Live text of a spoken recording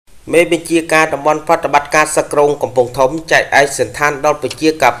មេបញ្ជាការតំបន់ប្រតិបត្តិការសក្រងកំពង់ធំចែកឯកសណ្ឋានដល់ប្រជា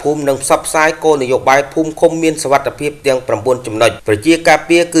ការភូមិនិងផ្សព្វផ្សាយគោលនយោបាយភូមិឃុំមានសុវត្ថិភាពទាំង9ចំណុចប្រជាការ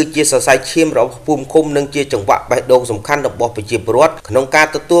ពារគឺជាសរសៃឈាមរបស់ភូមិឃុំនិងជាចង្វាក់បេះដូងសំខាន់របស់ប្រជាពលរដ្ឋក្នុងការ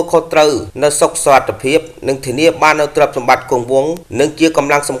ទទួលខុសត្រូវនៅសុខសុវត្ថិភាពនិងធានាបាននូវទ្រព្យសម្បត្តិគង់វង្សនិងជាក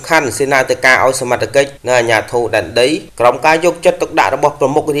ម្លាំងសំខាន់សេនាធិការឲ្យសមត្ថកិច្ចនិងអាជ្ញាធរដែនដីក្រោមការយកចិត្តទុកដាក់របស់ប្រ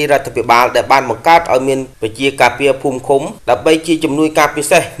មុខរាជរដ្ឋាភិបាលដែលបានបង្កើតឲ្យមានប្រជាការពារភូមិឃុំដើម្បីជាជំនួយការពិ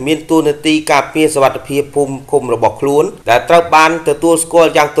សេសមានតួនាទីការពារសុវត្ថិភាពភូមិឃុំរបស់ខ្លួនដែលត្រូវបានទទួលស្គាល់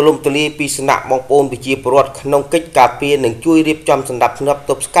យ៉ាងទូលំទូលាយពីសំណាក់បងប្អូនប្រជាពលរដ្ឋក្នុងកិច្ចការពារនិងជួយរៀបចំសណ្ដាប់ធ្នាប់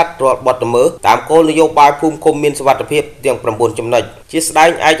ទប់ស្កាត់រាល់បទល្មើសតាមគោលនយោបាយភូមិឃុំមានសុវត្ថិភាពទាំង9ចំណុចជាស្ដែ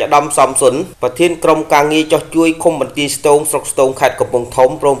ងឯកឧត្តមសំសុនប្រធានក្រុមការងារចោះជួយឃុំបន្ទាយស្ទូងស្រុកស្ទូងខេត្តកំពង់ធំ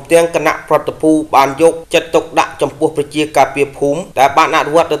ព្រមទាំងគណៈប្រតិភូបានយកចិត្តទុកដាក់ចំពោះប្រជាការពារភូមិដែលបានអ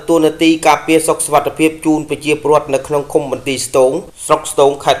នុវត្តទទួលនាទីការពារសុខសុវត្ថិភាពជូនប្រជាពលរដ្ឋនៅក្នុងឃុំបន្ទាយស្ទូងស្រុកស្ទូ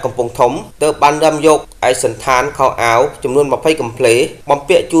ងខេត្តកំពង់ធំទើបបាននាំយកឯកសណ្ឋានខោអាវចំនួន20កំភ្លេបំ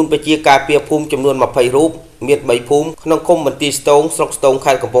ពាក់ជូនប្រជាការពារភូមិចំនួន20រូបមាន3ភូមិក្នុងឃុំបន្ទាយស្ទូងស្រុកស្ទូង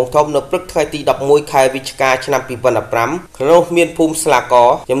ខេត្តកំពង់ធំនៅព្រឹកថ្ងៃទី11ខែវិច្ឆិកាឆ្នាំ2015ក្នុងមានភូមិស្លាក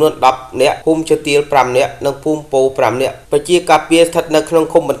ចំនួន10នាក់ភូមិជទាល5នាក់និងភូមិពោ5នាក់ប្រជាការពារស្ថិតនៅក្នុង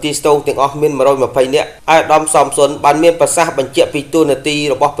ឃុំបន្ទាយស្ទូងទាំងអស់មាន120នាក់ឯកឧត្តមសំសុនបានមានប្រសាសន៍បញ្ជាក់ពីតួនាទី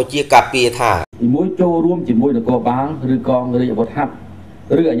របស់ប្រជាការពារថាទីមួយចូលរួមជាមួយនគរបាលឬកងរាជអាវុធហត្ថ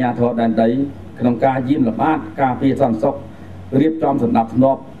ឬអាជ្ញាធរដែនដីក្នុងការយាមល្បាតការពារសន្តិសុខរៀបចំសណ្ដាប់ធ្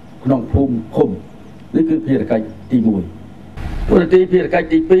នាប់ក្នុងភូមិឃុំនេះគឺភារកិច្ចទី1តួនាទីភារកិច្ច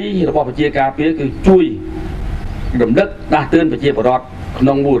ទី2របស់ប្រជាការពារគឺជួយរំលឹកដាស់តឿនប្រជាពលរដ្ឋក្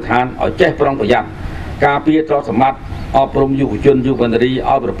នុងមូលដ្ឋានឲ្យចេះប្រុងប្រយ័ត្នការពារទ្រព្យសម្បត្តិអប់រំយុវជនយុវនារី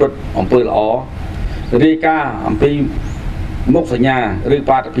ឲ្យប្រព្រឹត្តអំពើល្អរាយការណ៍អំពីមុខសញ្ញាឬ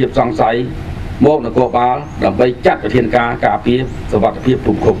បាតុភិបសង្ស័យមកនគរបាលដើម្បីចាត់វិធានការការពារសុវត្ថិភាព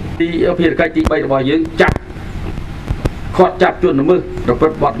ភូមិឃុំទីភារកិច្ចទី3របស់យើងខាត់ចាប់ជនល្មើសប្រព្រឹ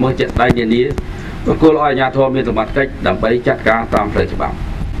ត្តបទល្មើសជាក់ស្ដែងនានាប្រគល់ឲ្យអាជ្ញាធរមានសមត្ថកិច្ចដើម្បីចាត់ការតាមផ្លូវច្បាប់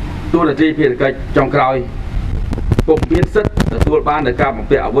តួនាទីភារកិច្ចចុងក្រោយពុំមានសិទ្ធិទទួលបាននូវការបំ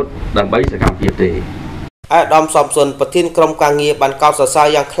ពាក់អាវុធដើម្បីសកម្មភាពទេឯកឧត្តមសំសុនប្រធានក្រុមការងារបានកោតសរសើរ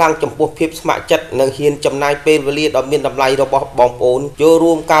យ៉ាងខ្លាំងចំពោះភាពស្ម័គ្រចិត្តនិងហ៊ានចំណាយពេលវេលាដ៏មានតម្លៃរបស់បងប្អូនចូល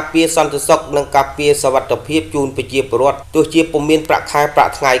រួមការពារសន្តិសុខនិងការពារសុវត្ថិភាពជូនប្រជាពលរដ្ឋទោះជាពុំមានប្រាក់ខែប្រា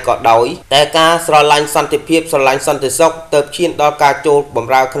ក់ថ្ងៃក៏ដោយតែការស្រឡាញ់សន្តិភាពស្រឡាញ់សន្តិសុខទើបឈានដល់ការចូលប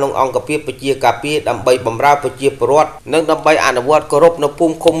ម្រើក្នុងអង្គភាពប្រជាការពារដើម្បីបម្រើប្រជាពលរដ្ឋនិងដើម្បីអនុវត្តគោរពនៅភូ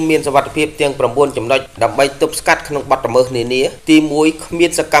មិឃុំមានសុវត្ថិភាពទាំង9ចំណុចដើម្បីទប់ស្កាត់ក្នុងបទល្មើសនានាទី1គ្មាន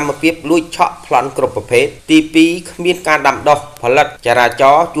សកម្មភាពលួចឆក់ប្លន់គ្រប់ប្រភេទទី2គ្មានការដាំដុះផលិតចរាច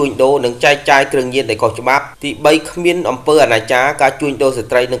រណ៍ជួញដូរនិងចែកចាយគ្រឿងញៀនដែលខុសច្បាប់ទី3គ្មានអំពើអនាចារការជួញដូរស្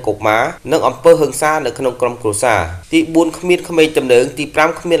ត្រីនិងកុមារនិងអំពើហិង្សានៅក្នុងក្រុមគ្រួសារទី4គ្មានក្មេងទំនើងទី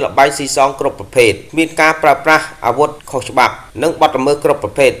5គ្មានលបាយស៊ីសងគ្រប់ប្រភេទមានការប្រើប្រាស់អាវុធខុសច្បាប់និងបទល្មើសគ្រប់ប្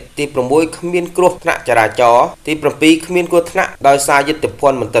រភេទទី6គ្មានគ្រោះថ្នាក់ចរាចរណ៍ទី7គ្មានគ្រោះថ្នាក់ដោយសារយុទ្ធភ័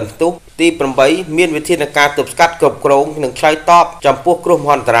ណ្ឌមិនទាន់ផ្ទុះទី8មានវិធានការទប់ស្កាត់គ្រប់គ្រងនិងឆ្លើយតបចំពោះគ្រោះម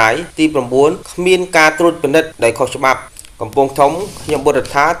ហន្តរាយទី9គ្មានការត្រួតពិនិត្យដោយខុសច្បាប់កំពង់ធំខ្ញុំបុត្រ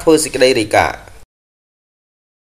ថាធ្វើសេចក្តីរាយការណ៍